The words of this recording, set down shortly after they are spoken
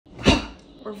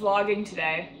we're vlogging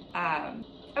today.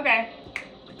 Okay.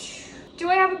 Do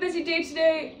I have a busy day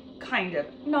today? Kind of,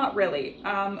 not really.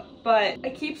 But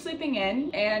I keep sleeping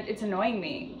in and it's annoying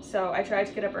me. So I tried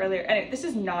to get up earlier and this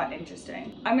is not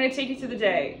interesting. I'm gonna take you through the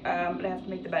day, but I have to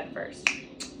make the bed first.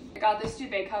 I got this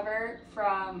duvet cover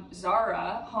from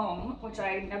Zara home, which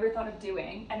I never thought of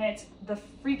doing. And it's the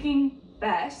freaking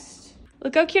best.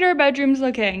 Look how cute our bedroom's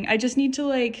looking. I just need to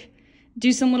like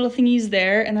do some little thingies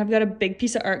there. And I've got a big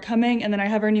piece of art coming. And then I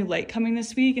have our new light coming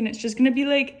this week. And it's just gonna be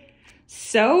like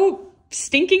so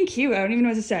stinking cute. I don't even know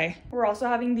what to say. We're also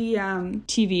having the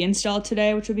TV installed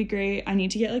today, which would be great. I need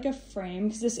to get like a frame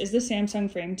because this is the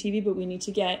Samsung frame TV, but we need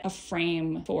to get a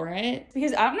frame for it.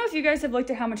 Because I don't know if you guys have looked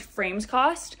at how much frames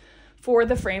cost for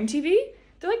the frame TV.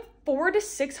 They're like $400 to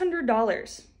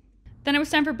 $600. Then it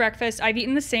was time for breakfast. I've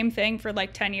eaten the same thing for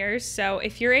like 10 years. So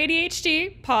if you're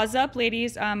ADHD, pause up,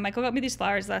 ladies. Michael got me these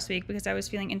flowers last week because I was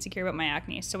feeling insecure about my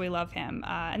acne. So we love him.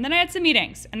 And then I had some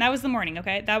meetings and that was the morning,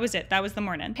 okay? That was it. That was the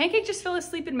morning. Pancake just fell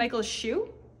asleep in Michael's shoe.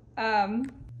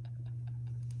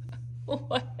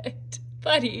 What?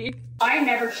 Buddy. I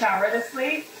never shower this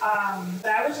late. But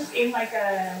I was just in like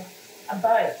a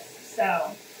buzz.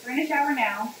 So we're gonna shower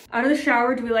now. Out of the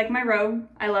shower, do we like my robe?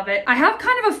 I love it. I have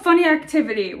kind of a funny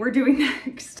activity we're doing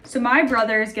next. So my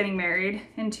brother is getting married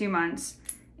in 2 months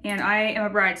and I am a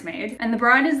bridesmaid. And the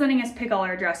bride is letting us pick all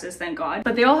our dresses, thank God.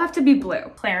 But they all have to be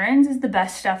blue. Clarins is the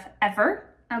best stuff ever,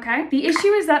 okay? The issue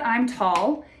is that I'm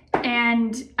tall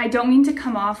and I don't mean to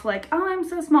come off like, oh, I'm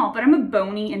so small, but I'm a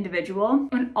bony individual.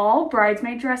 And all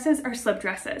bridesmaid dresses are slip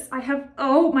dresses. I have,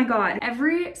 oh my God,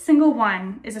 every single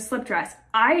one is a slip dress.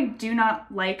 I do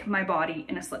not like my body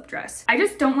in a slip dress. I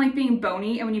just don't like being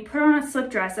bony. And when you put on a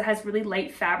slip dress that has really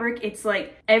light fabric, it's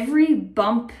like every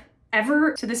bump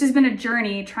ever. So this has been a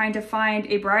journey trying to find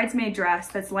a bridesmaid dress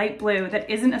that's light blue that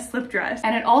isn't a slip dress.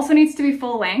 And it also needs to be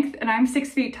full length and I'm 6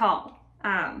 feet tall.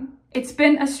 It's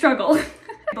been a struggle.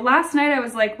 But last night I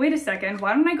was like, wait a second,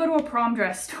 why don't I go to a prom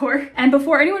dress store? And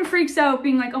before anyone freaks out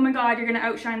being like, oh my God, you're gonna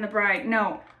outshine the bride.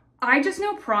 No, I just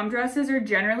know prom dresses are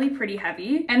generally pretty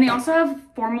heavy and they also have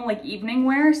formal like evening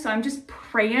wear. So I'm just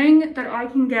praying that I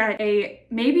can get a,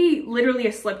 maybe literally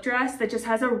a slip dress that just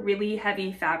has a really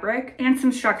heavy fabric and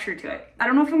some structure to it. I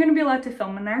don't know if I'm gonna be allowed to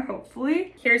film in there,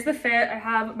 hopefully. Here's the fit. I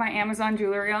have my Amazon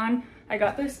jewelry on. I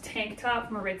got this tank top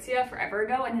from Aritzia forever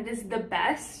ago and it is the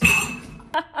best.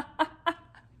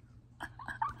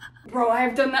 Bro, I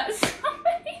have done that so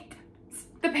many times.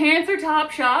 The pants are top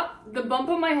shop. The bump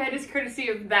on my head is courtesy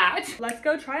of that. Let's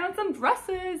go try on some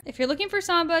dresses. If you're looking for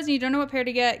sambas and you don't know what pair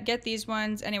to get these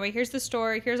ones. Anyway, here's the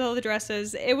store. Here's all the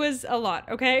dresses. It was a lot,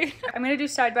 okay? I'm gonna do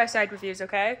side-by-side reviews,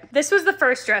 okay? This was the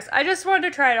first dress. I just wanted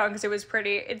to try it on because it was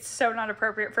pretty. It's so not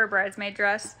appropriate for a bridesmaid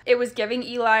dress. It was giving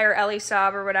Eli or Ellie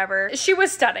Saab or whatever. She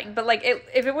was stunning, but like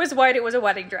if it was white, it was a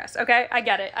wedding dress, okay? I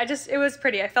get it. It was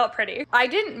pretty. I felt pretty. I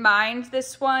didn't mind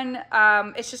this one.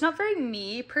 It's just not very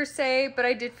me per se, but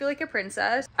I did feel like a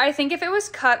princess. I think if it was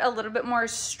cut a little bit more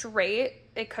straight,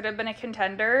 it could have been a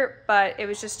contender, but it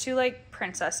was just too like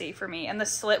princessy for me and the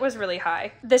slit was really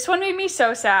high. This one made me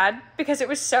so sad because it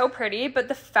was so pretty, but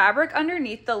the fabric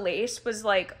underneath the lace was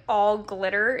like all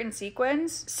glitter and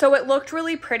sequins. So it looked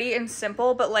really pretty and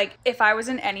simple, but like if I was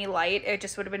in any light, it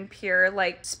just would have been pure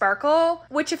like sparkle,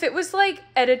 which if it was like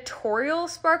editorial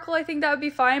sparkle, I think that would be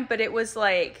fine, but it was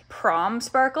like prom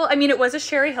sparkle. I mean, it was a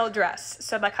Sherry Hill dress,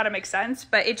 so that kind of makes sense,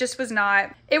 but it just was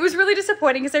not, it was really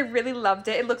disappointing because I really loved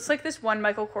it. It looks like this one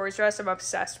Michael Kors dress I'm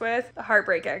obsessed with.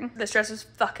 Heartbreaking. This dress was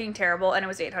fucking terrible and it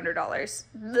was $800.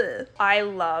 Ugh. I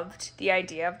loved the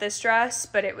idea of this dress,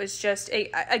 but it was just,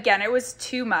 again, it was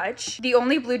too much. The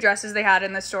only blue dresses they had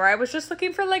in the store, I was just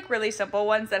looking for like really simple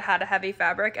ones that had a heavy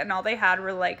fabric and all they had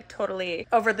were like totally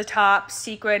over the top,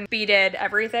 sequin, beaded,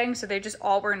 everything. So they just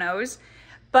all were no's.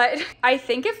 But I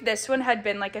think if this one had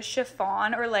been like a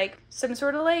chiffon or like some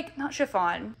sort of like, not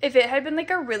chiffon, if it had been like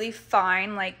a really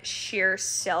fine, like sheer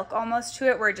silk almost to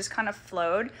it where it just kind of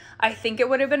flowed, I think it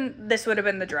would have been, this would have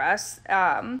been the dress.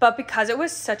 But because it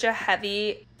was such a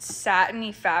heavy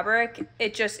satiny fabric,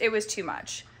 it was too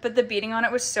much. But the beading on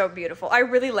it was so beautiful. I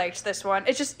really liked this one.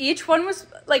 It's just each one was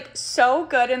like so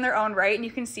good in their own right. And you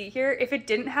can see here, if it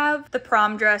didn't have the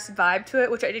prom dress vibe to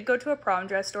it, which I did go to a prom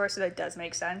dress store, so that does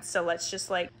make sense. So let's just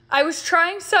like, I was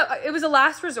trying, so it was a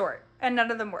last resort and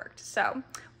none of them worked. So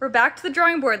we're back to the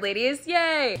drawing board, ladies.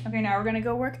 Yay. Okay, now we're gonna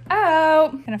go work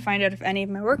out. Gonna find out if any of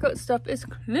my workout stuff is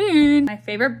clean. My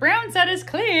favorite brown set is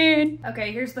clean.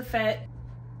 Okay, here's the fit.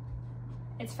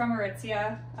 It's from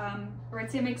Aritzia.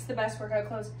 Aritzia makes the best workout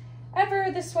clothes.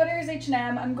 ever. This sweater is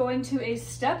H&M. I'm going to a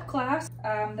step class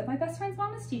that my best friend's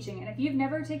mom is teaching. And if you've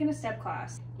never taken a step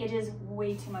class, it is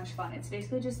way too much fun. It's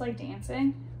basically just like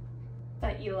dancing,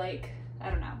 but you like, I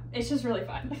don't know. It's just really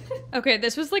fun. Okay,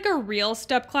 this was like a real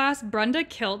step class. Brenda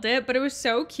killed it, but it was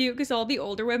so cute because all the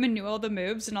older women knew all the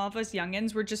moves and all of us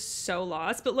youngins were just so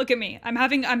lost. But look at me. I'm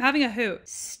having a hoot.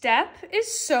 Step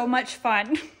is so much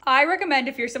fun. I recommend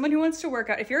if you're someone who wants to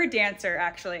work out, if you're a dancer,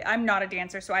 actually, I'm not a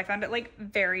dancer, so I found it like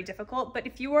very difficult. But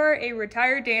if you are a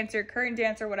retired dancer, current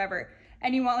dancer, whatever,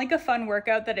 and you want like a fun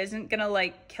workout that isn't gonna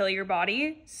like kill your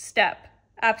body, step.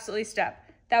 Absolutely step.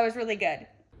 That was really good.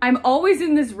 I'm always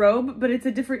in this robe, but it's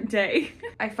a different day.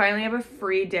 I finally have a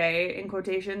free day, in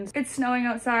quotations. It's snowing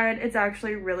outside. It's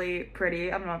actually really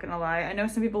pretty, I'm not gonna lie. I know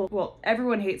some people, well,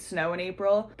 everyone hates snow in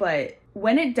April, but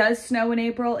when it does snow in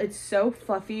April, it's so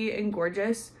fluffy and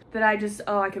gorgeous that I just,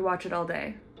 oh, I could watch it all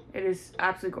day. It is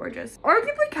absolutely gorgeous.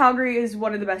 Arguably, Calgary is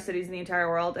one of the best cities in the entire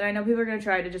world, and I know people are gonna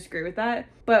try to disagree with that,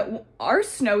 but our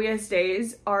snowiest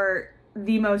days are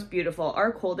the most beautiful.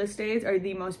 Our coldest days are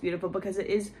the most beautiful because it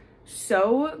is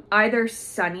so either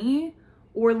sunny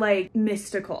or like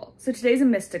mystical. So today's a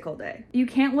mystical day. You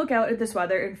can't look out at this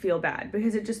weather and feel bad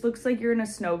because it just looks like you're in a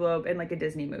snow globe in like a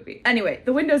Disney movie. Anyway,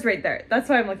 the window's right there. That's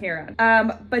why I'm looking around.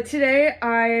 But today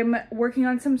I'm working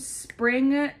on some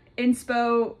spring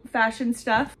inspo fashion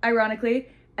stuff, ironically.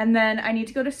 And then I need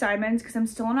to go to Simon's because I'm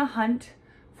still on a hunt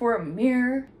for a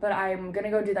mirror, but I'm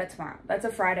gonna go do that tomorrow. That's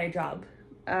a Friday job.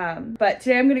 But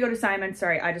today I'm gonna go to Simon's.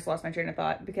 Sorry, I just lost my train of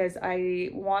thought because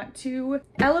I want to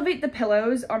elevate the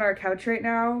pillows on our couch right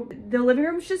now. The living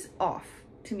room's just off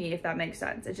to me, if that makes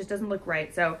sense. It just doesn't look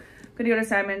right. So I'm gonna go to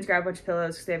Simon's, grab a bunch of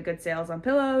pillows because they have good sales on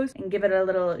pillows, and give it a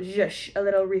little zhush, a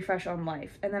little refresh on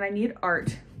life. And then I need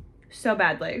art so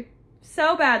badly.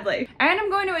 So badly. And I'm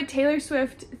going to a Taylor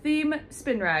Swift theme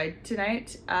spin ride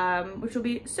tonight, which will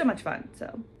be so much fun.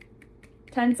 So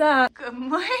tense up. Good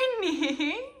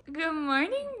morning. Good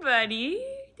morning, buddy.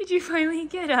 Did you finally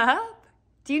get up?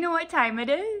 Do you know what time it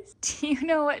is? Do you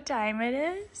know what time it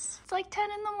is? It's like 10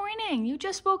 in the morning. You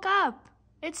just woke up.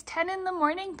 It's 10 in the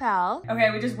morning, pal.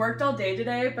 Okay, we just worked all day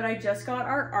today, but I just got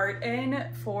our art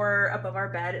in for above our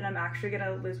bed and I'm actually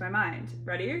gonna lose my mind.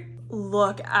 Ready?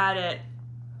 Look at it.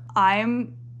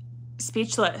 I'm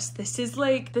speechless. This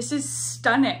is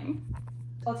stunning.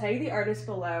 I'll tell you the artist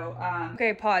below.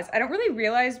 Okay, pause. I don't really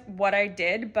realize what I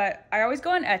did, but I always go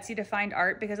on Etsy to find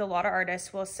art because a lot of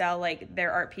artists will sell like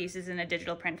their art pieces in a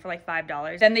digital print for like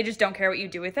 $5. Then they just don't care what you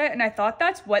do with it. And I thought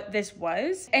that's what this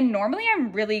was. And normally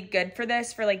I'm really good for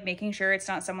this, for like making sure it's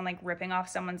not someone like ripping off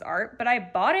someone's art, but I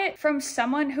bought it from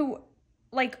someone who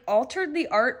like altered the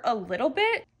art a little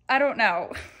bit. I don't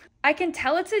know. I can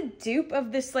tell it's a dupe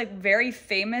of this like very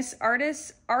famous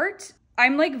artist's art.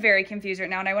 I'm like very confused right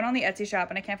now, and I went on the Etsy shop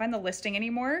and I can't find the listing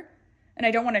anymore. And I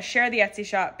don't want to share the Etsy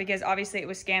shop because obviously it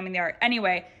was scamming the art.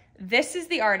 Anyway, this is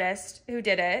the artist who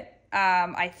did it,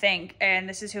 I think, and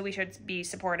this is who we should be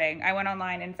supporting. I went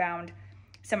online and found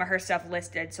some of her stuff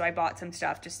listed, so I bought some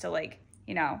stuff just to like,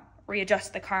 you know,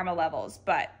 readjust the karma levels.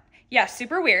 But yeah,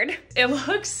 super weird. It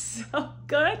looks so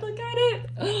good, look at it.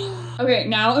 Okay,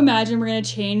 now imagine we're gonna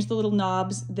change the little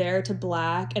knobs there to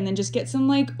black and then just get some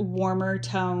like warmer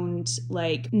toned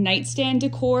like nightstand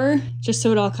decor, just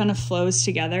so it all kind of flows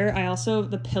together. I also,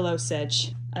 the pillow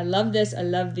sitch. I love this, I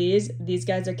love these. These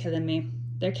guys are killing me.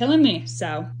 They're killing me,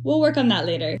 so we'll work on that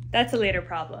later. That's a later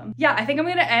problem. Yeah, I think I'm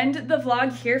gonna end the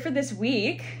vlog here for this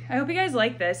week. I hope you guys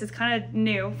like this. It's kind of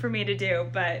new for me to do,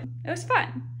 but it was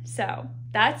fun. So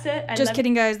that's it. Just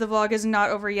kidding, guys. The vlog is not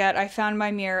over yet. I found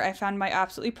my mirror. I found my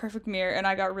absolutely perfect mirror and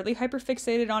I got really hyper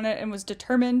fixated on it and was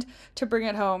determined to bring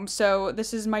it home. So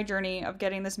this is my journey of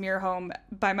getting this mirror home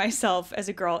by myself as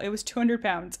a girl. It was 200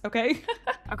 pounds, okay?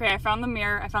 Okay, I found the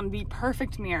mirror. I found the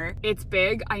perfect mirror. It's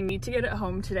big. I need to get it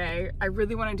home today. I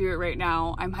really want to do it right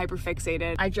now. I'm hyper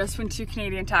fixated. I just went to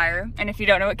Canadian Tire. And if you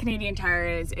don't know what Canadian Tire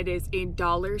is, it is a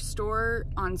dollar store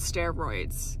on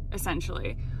steroids,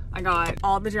 essentially. I got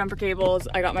all the jumper cables.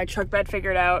 I got my truck bed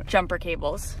figured out. Jumper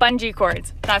cables. Bungee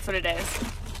cords. That's what it is.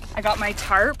 I got my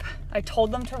tarp. I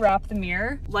told them to wrap the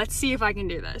mirror. Let's see if I can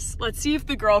do this. Let's see if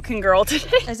the girl can girl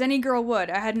today. As any girl would.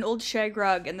 I had an old shag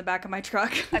rug in the back of my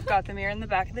truck. I've got the mirror in the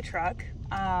back of the truck.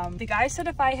 The guy said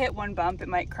if I hit one bump, it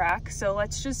might crack. So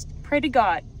let's just pray to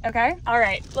God, okay? All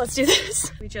right, let's do this.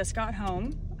 We just got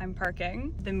home. I'm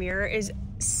parking. The mirror is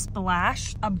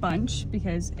splashed a bunch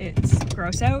because it's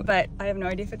gross out, but I have no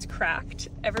idea if it's cracked.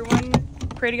 Everyone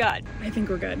pray to God. I think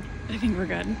we're good. I think we're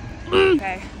good.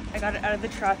 Okay, I got it out of the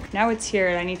truck. Now it's here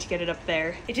and I need to get it up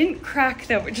there. It didn't crack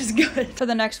though, which is good. For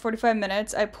the next 45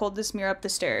 minutes, I pulled this mirror up the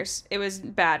stairs. It was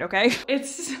bad, okay?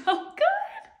 It's so good.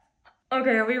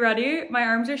 Okay, are we ready? My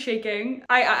arms are shaking.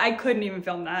 I couldn't even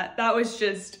film that. That was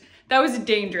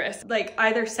dangerous. Like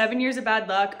either 7 years of bad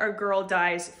luck or girl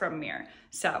dies from mirror.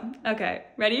 So, okay,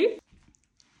 ready?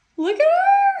 Look at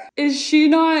her! Is she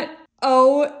not,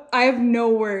 oh, I have no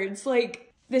words.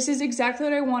 Like, this is exactly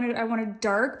what I wanted. I wanted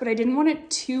dark, but I didn't want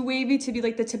it too wavy to be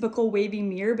like the typical wavy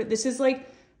mirror, but this is like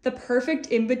the perfect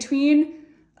in-between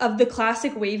of the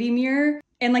classic wavy mirror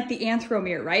and like the anthro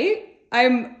mirror, right?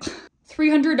 I'm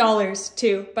 $300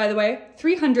 too, by the way.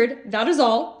 300, that is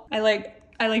all. I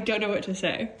don't know what to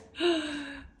say.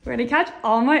 We're gonna catch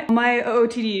all my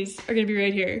OOTDs are gonna be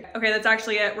right here. Okay, that's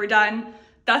actually it, we're done.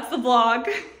 That's the vlog.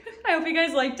 I hope you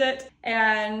guys liked it,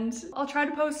 and I'll try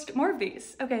to post more of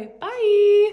these. Okay, bye.